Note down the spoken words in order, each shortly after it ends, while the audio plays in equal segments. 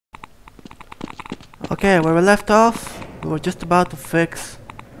Okay, where we left off, we were just about to fix.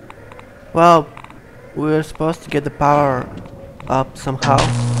 Well, we were supposed to get the power up somehow.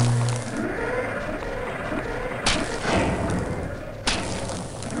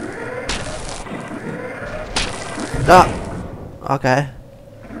 Ah! Okay.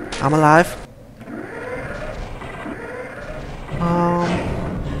 I'm alive.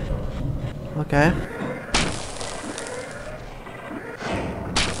 Okay.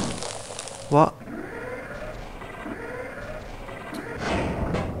 What?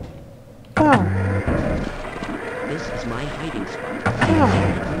 Oh. This is my hiding spot. Oh.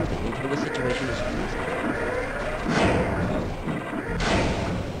 Moving until the situation is reasonable.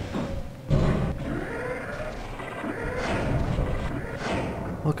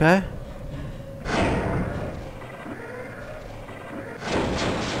 Okay.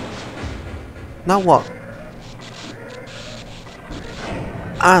 Now what?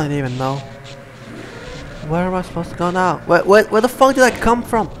 I don't even know. Where am I supposed to go now? Where the fuck did I come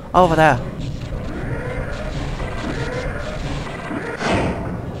from? Over there.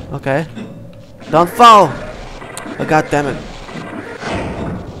 Okay. Don't fall! Oh, god damn it.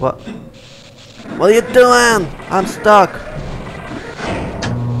 What? What are you doing? I'm stuck.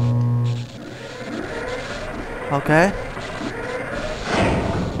 Okay.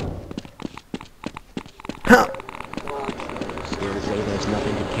 Still say there's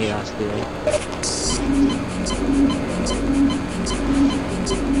nothing to chaos theory.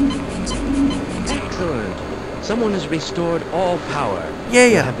 Excellent! Someone has restored all power. Yeah,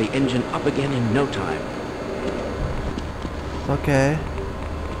 We'll yeah. have the engine up again in no time. Okay.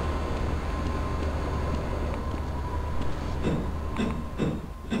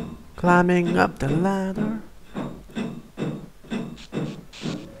 Climbing up the ladder.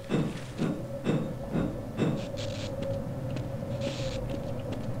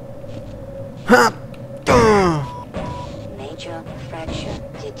 Ha! Major fracture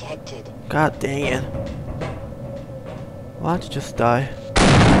detected. God dang it. Why don't you just die?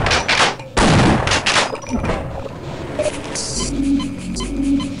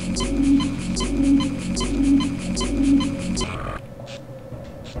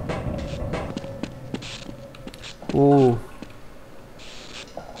 Ooh.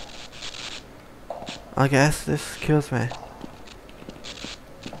 I guess this kills me.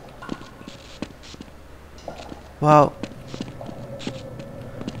 Well,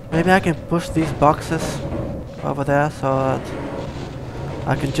 maybe I can push these boxes over there so that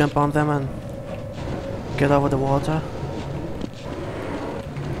I can jump on them and get over the water.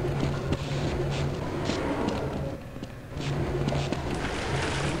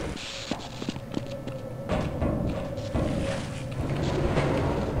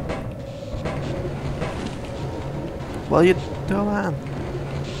 What are you doing?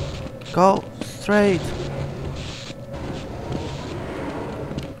 Go straight.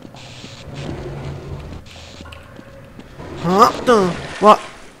 Huh? What?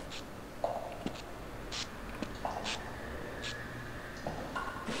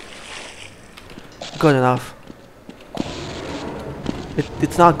 Good enough.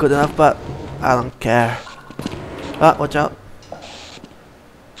 It's not good enough, but I don't care. Ah, watch out.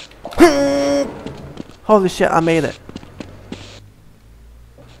 Holy shit, I made it.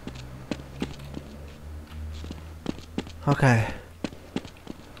 Okay.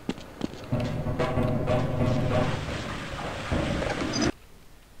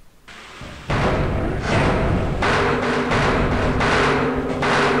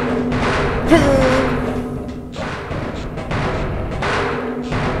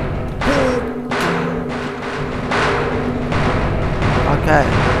 Okay.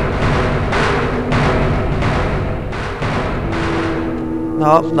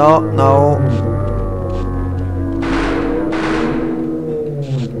 No, no, no.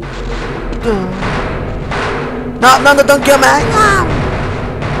 No, no, no, don't kill me! No.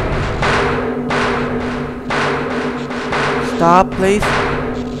 Stop, please.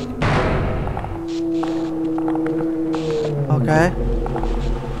 Okay.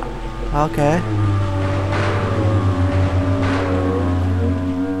 Okay.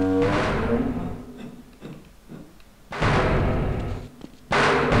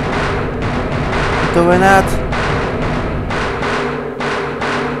 Doing that.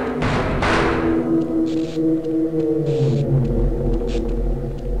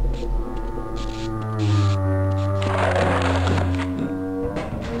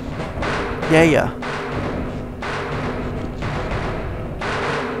 Yeah, yeah.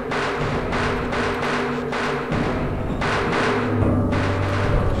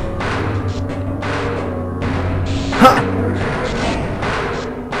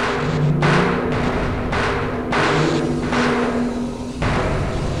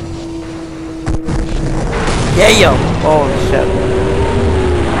 Yeah, yo! Oh shit.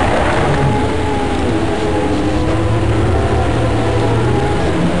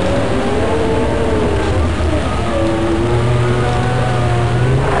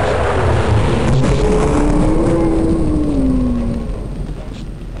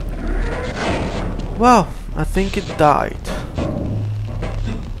 Well, I think it died.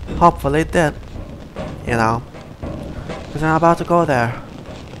 Hopefully it did. You know. Because I'm about to go there.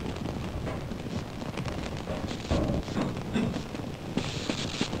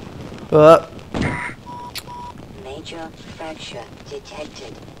 Major fracture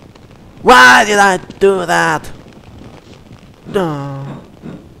detected. Why did I do that? No.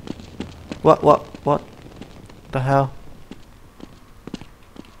 What the hell?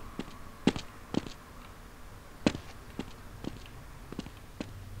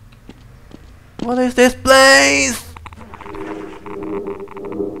 What is this place?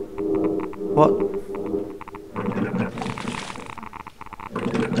 What?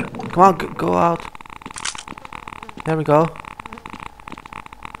 Come on, go out. There we go.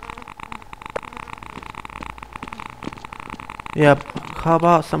 Yep, how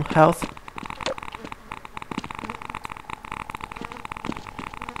about some health?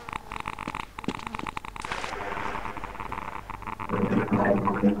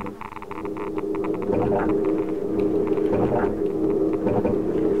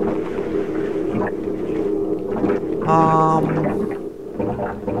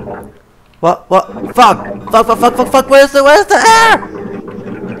 What? Fuck, where's the air?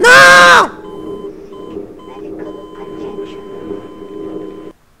 No! Medical attention.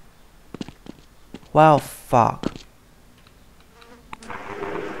 Well, fuck.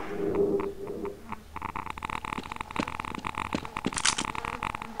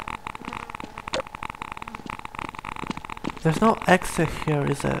 There's no exit here,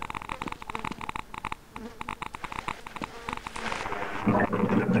 is it?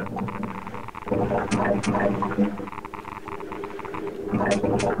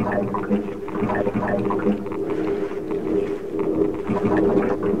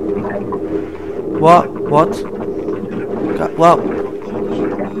 What? What?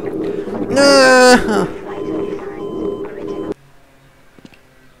 No!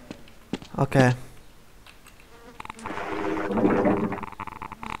 Okay.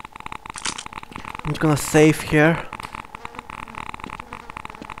 I'm just gonna save here.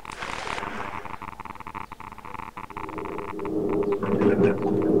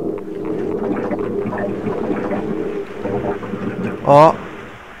 Oh.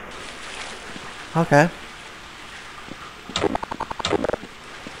 Okay.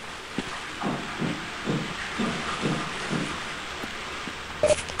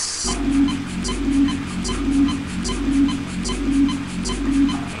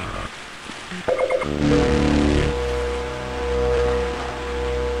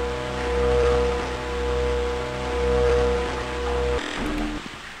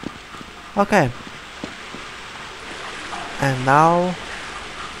 Okay. And now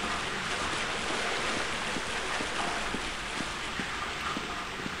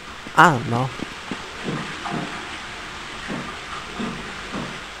I don't know.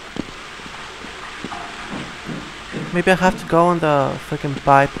 Maybe I have to go on the freaking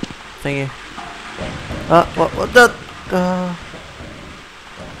pipe thingy. What the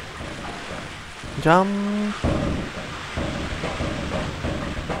jump.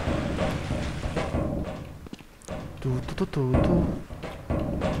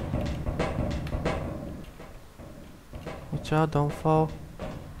 Watch out, don't fall.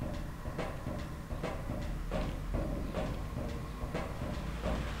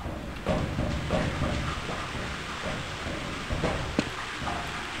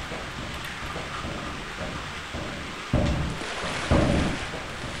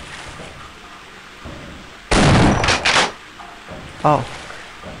 Oh.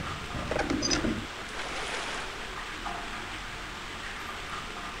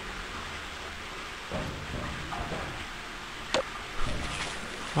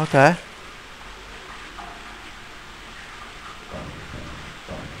 Okay.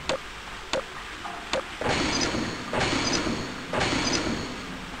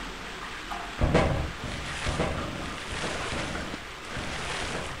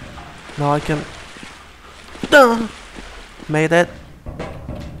 Now I can. Duh! Made it.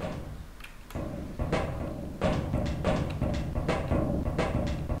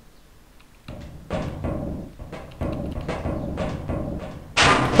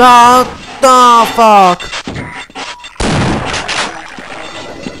 No, fuck!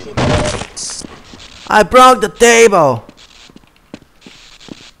 I broke the table!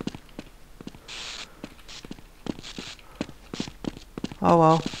 Oh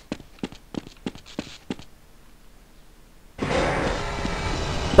well.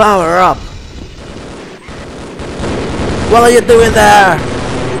 Power up! What are you doing there?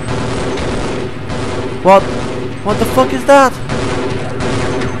 What? What the fuck is that?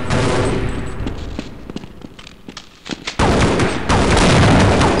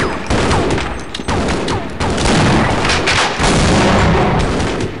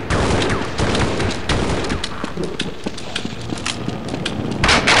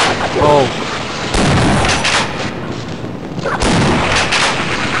 Oh.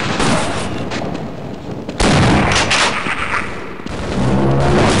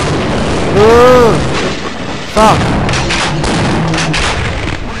 Fuck.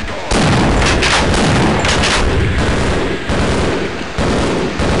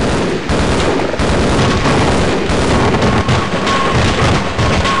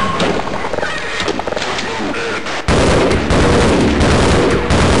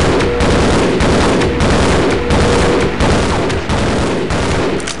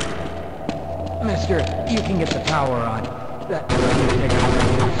 Mister, you can get the power on. That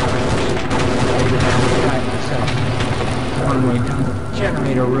one way down the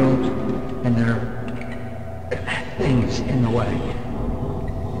generator room, and there are things in the way.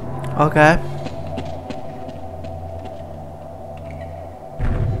 Okay.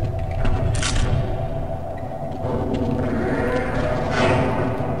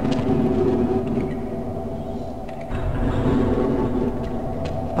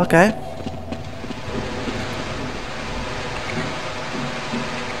 Okay.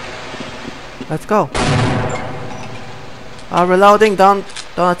 Let's go. Reloading. Don't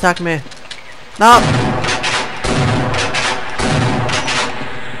attack me. No.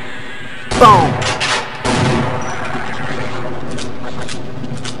 Boom.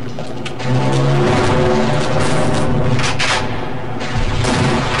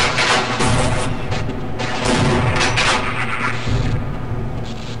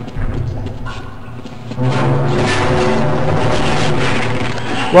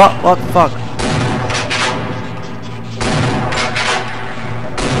 What the fuck?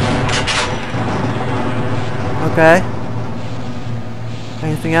 Okay.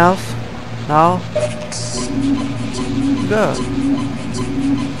 Anything else? No? Good.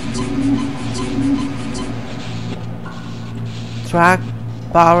 Track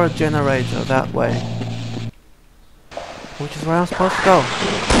power generator that way. Which is where I'm supposed to go.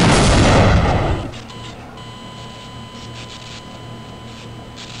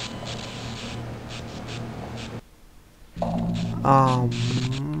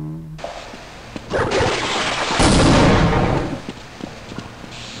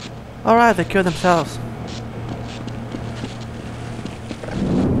 Alright, they killed themselves.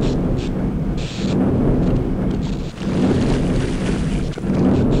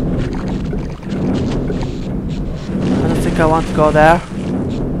 I don't think I want to go there.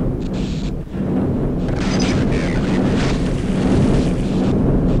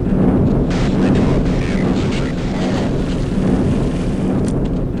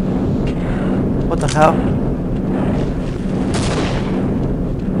 What the hell?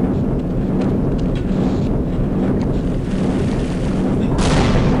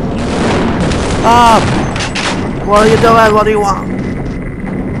 Stop! What are you doing? What do you want?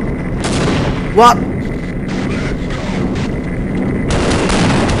 What?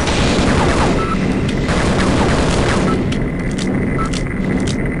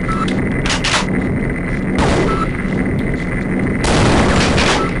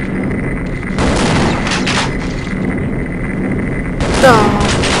 No.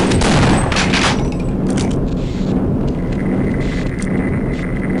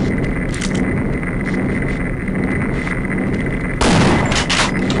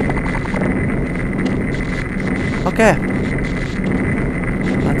 Okay,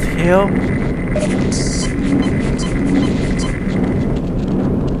 let's heal.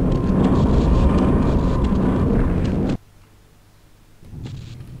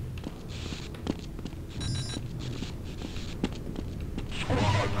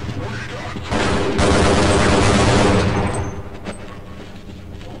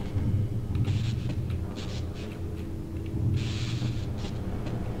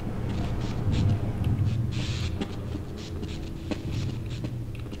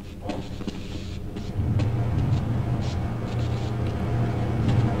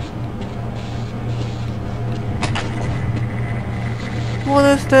 What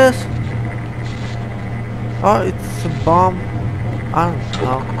is this? Oh, it's a bomb. I don't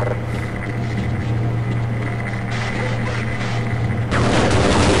know.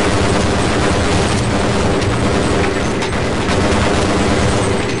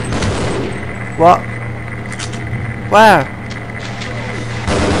 What? Where?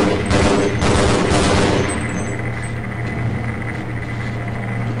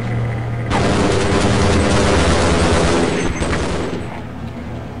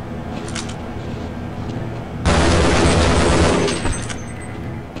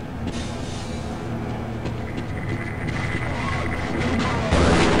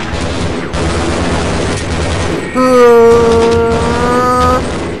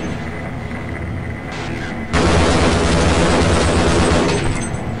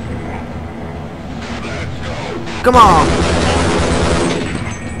 Come on!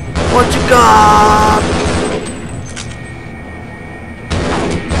 What you got?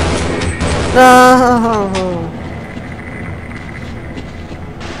 No!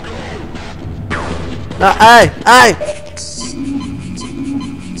 No, hey! Hey!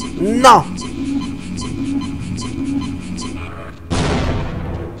 No!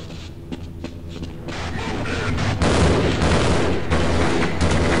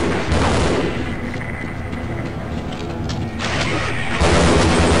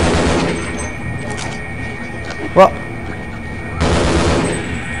 What?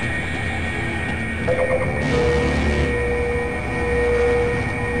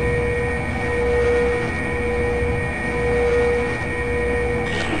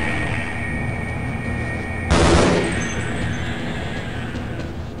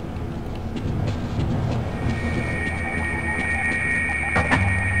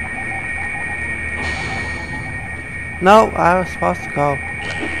 No, I was supposed to go.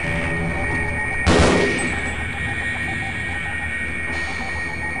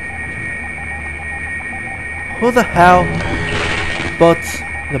 Who the hell put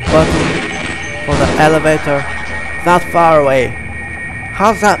the button for the elevator that far away?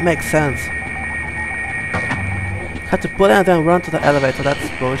 How does that make sense? Had to put it and then run to the elevator, that's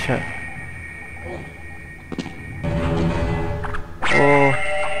bullshit. Oh.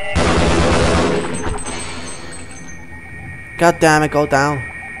 God damn it, go down.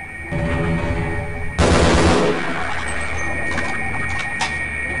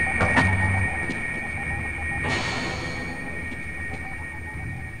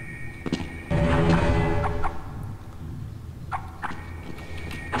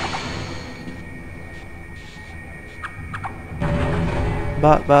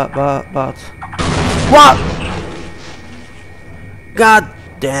 But what? God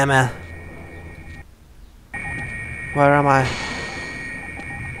damn it. Where am I?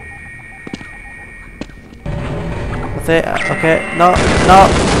 That's it. Okay. No.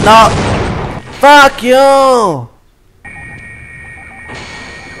 Fuck you!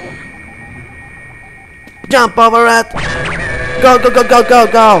 Jump over it!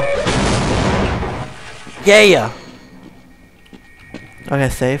 Go! Yeah! Okay,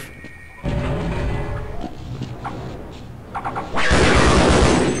 save.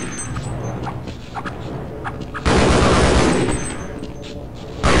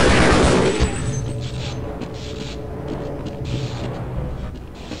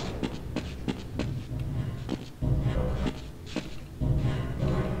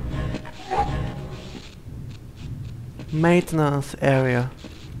 Maintenance area.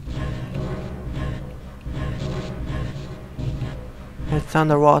 It's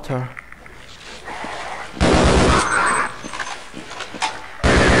underwater.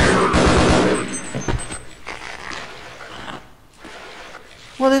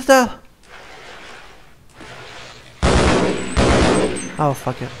 What is that? Oh,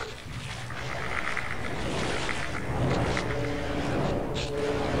 fuck it.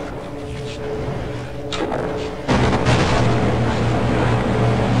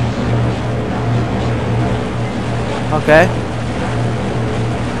 Okay.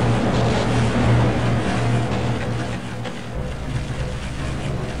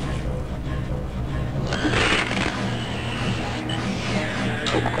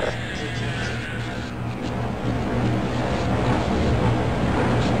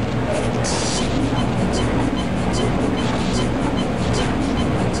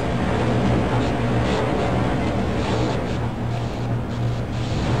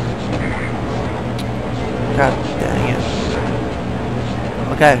 God dang it.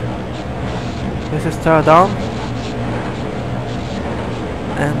 Okay. This is turned on.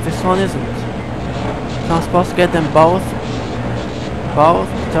 And this one isn't. So I'm supposed to get them both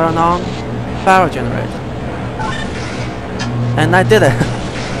turn on power generator. And I did it.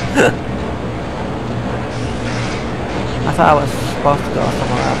 I thought I was supposed to go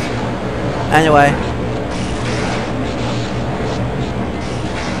somewhere else. Anyway.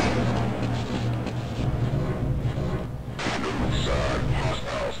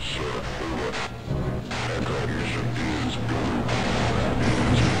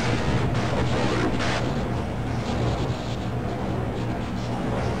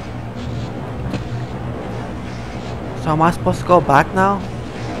 So am I supposed to go back now?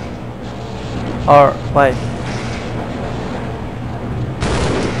 Or wait.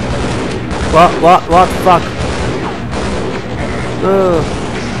 What fuck? Ugh.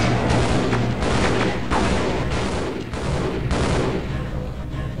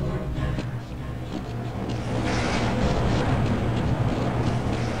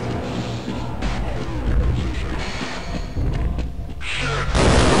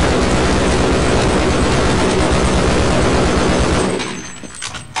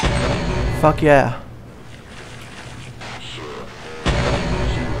 Fuck yeah.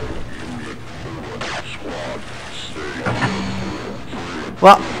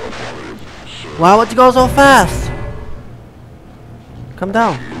 What? Why would you go so fast? Come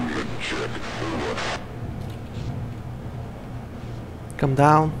down. Come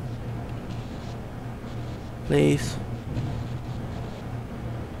down. Please.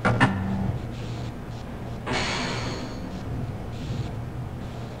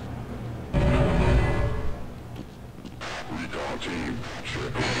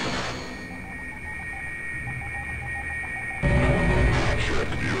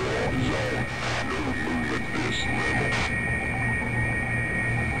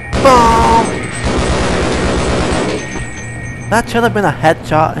 That should have been a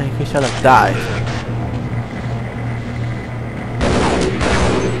headshot and he should have died.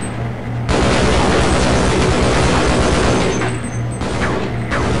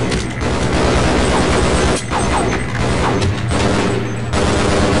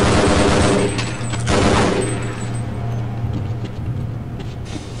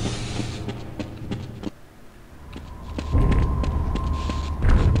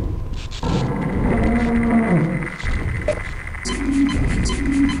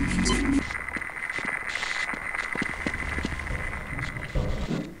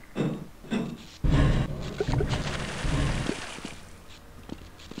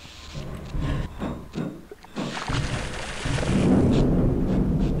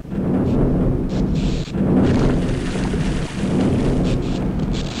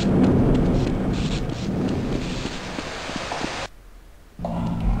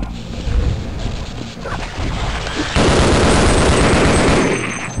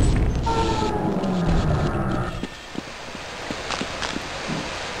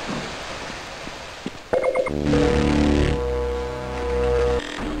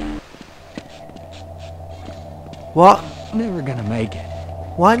 What? I'm never gonna make it.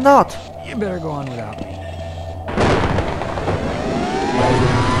 Why not? You better go on without me.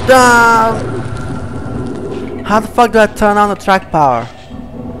 How the fuck do I turn on the track power?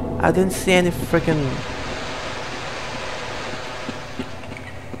 I didn't see any freaking.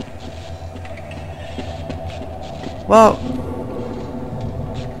 Well.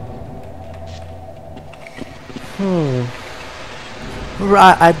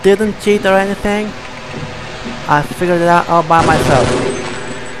 Right, I didn't cheat or anything. I figured it out all by myself.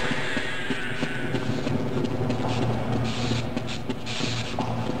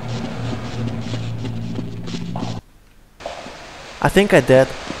 I think I did.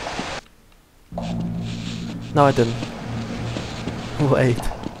 No, I didn't. Wait.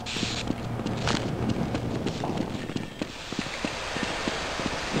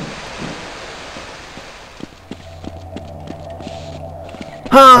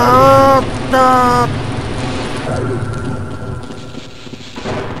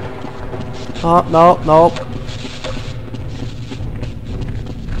 Oh, no, no.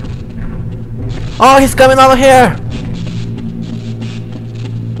 Oh, he's coming over here!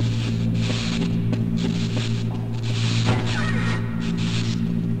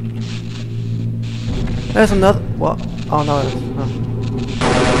 There's another. What? Oh no.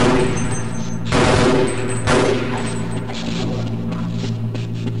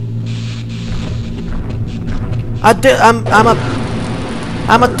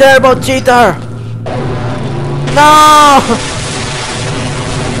 I'm a terrible cheater. No.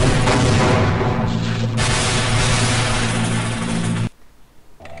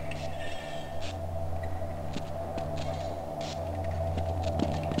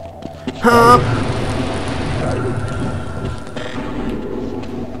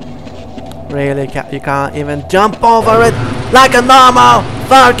 Really, you can't even jump over it like a normal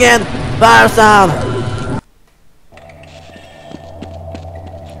fucking person.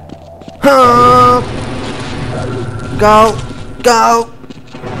 Go, go,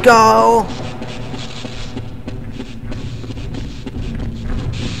 go.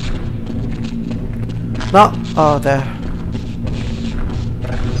 No, oh there.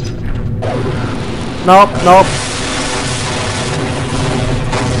 Nope, nope.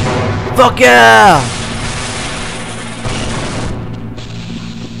 Fuck yeah!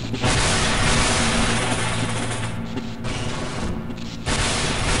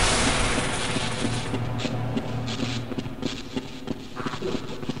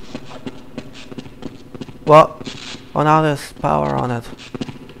 What? Oh, now there's power on it.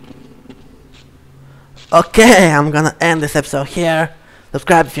 Okay, I'm gonna end this episode here.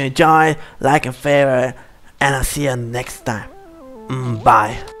 Subscribe if you enjoyed, like and favorite, and I'll see you next time.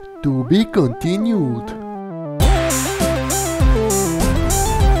 Bye. To be continued.